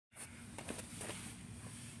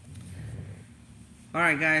All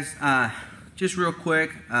right, guys. Just real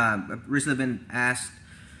quick. I've recently been asked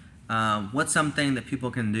what's something that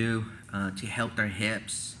people can do to help their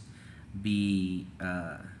hips be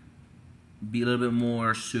a little bit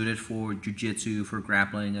more suited for jiu-jitsu, for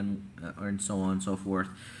grappling, and so on and so forth.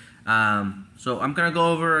 So I'm gonna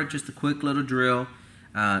go over just a quick little drill.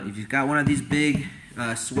 If you've got one of these big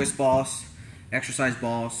Swiss balls, exercise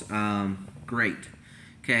balls, great.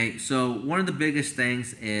 Okay, so one of the biggest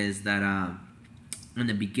things is that in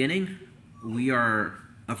the beginning, we are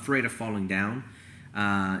afraid of falling down,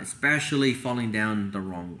 especially falling down the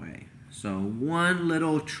wrong way. So one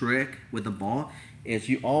little trick with the ball is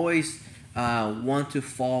you always want to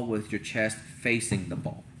fall with your chest facing the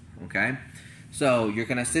ball, okay? So you're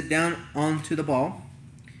gonna sit down onto the ball,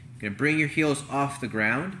 you're gonna bring your heels off the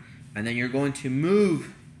ground, and then you're going to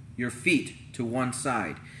move your feet to one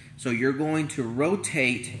side. So you're going to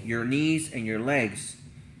rotate your knees and your legs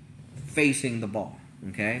facing the ball,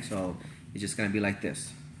 okay? So it's just gonna be like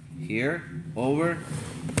this. Here, over,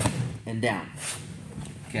 and down.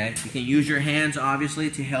 Okay, you can use your hands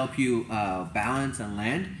obviously to help you balance and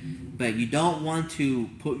land, but you don't want to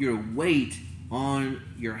put your weight on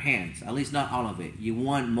your hands, at least not all of it. You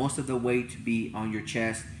want most of the weight to be on your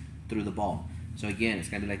chest through the ball. So again, it's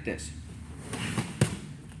gonna be like this.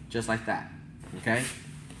 Just like that, okay?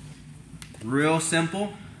 Real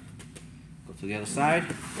simple. Go to the other side.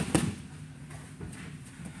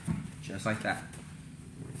 Just like that,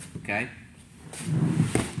 okay?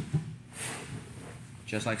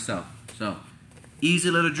 Just like so. So, easy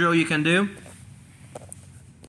little drill you can do.